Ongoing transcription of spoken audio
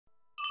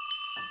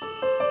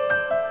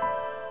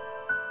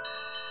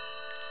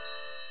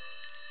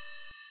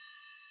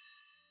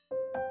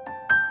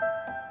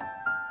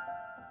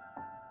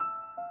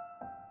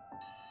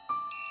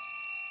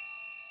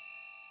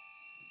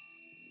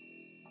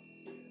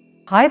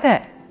Hi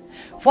there!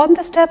 Want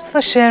the steps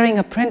for sharing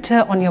a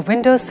printer on your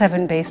Windows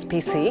 7 based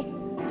PC?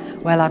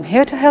 Well, I'm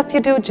here to help you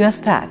do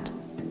just that.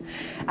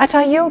 At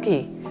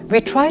iYogi,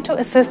 we try to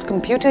assist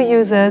computer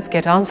users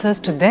get answers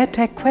to their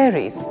tech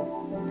queries.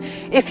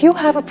 If you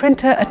have a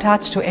printer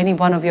attached to any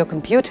one of your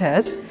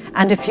computers,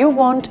 and if you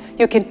want,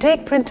 you can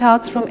take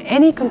printouts from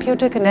any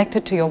computer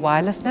connected to your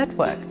wireless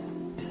network.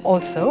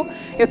 Also,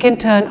 you can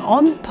turn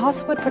on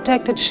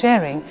password-protected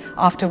sharing,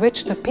 after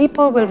which the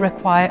people will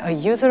require a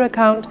user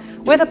account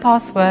with a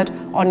password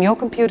on your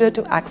computer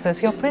to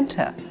access your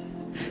printer.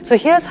 So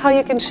here's how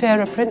you can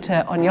share a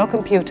printer on your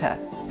computer.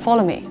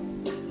 Follow me.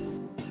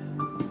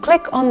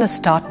 Click on the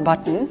Start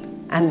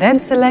button and then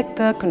select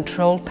the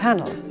Control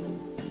panel.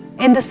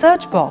 In the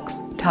search box,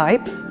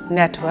 type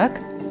Network,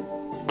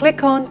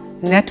 click on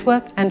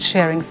Network and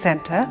Sharing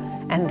Center,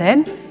 and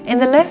then in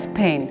the left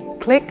pane,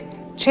 click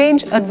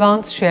Change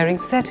Advanced Sharing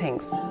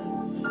Settings.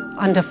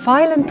 Under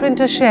File and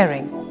Printer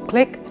Sharing,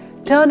 click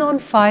Turn on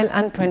File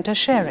and Printer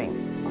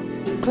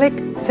Sharing.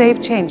 Click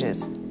Save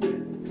Changes.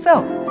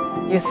 So,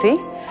 you see,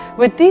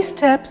 with these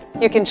steps,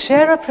 you can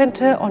share a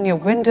printer on your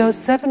Windows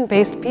 7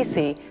 based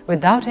PC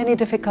without any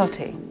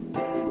difficulty.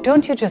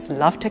 Don't you just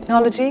love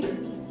technology?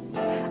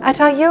 At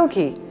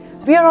iYogi,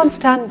 we are on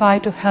standby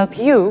to help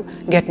you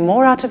get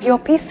more out of your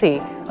PC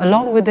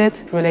along with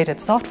its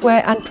related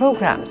software and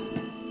programs.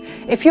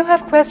 If you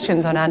have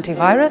questions on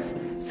antivirus,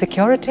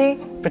 security,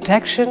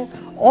 protection,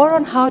 or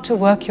on how to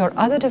work your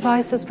other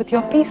devices with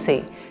your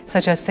PC,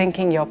 such as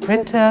syncing your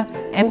printer,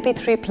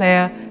 MP3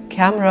 player,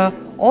 camera,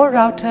 or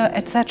router,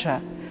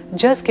 etc.,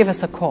 just give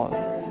us a call.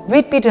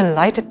 We'd be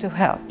delighted to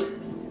help.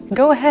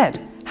 Go ahead,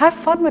 have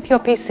fun with your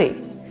PC.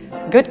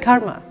 Good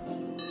karma.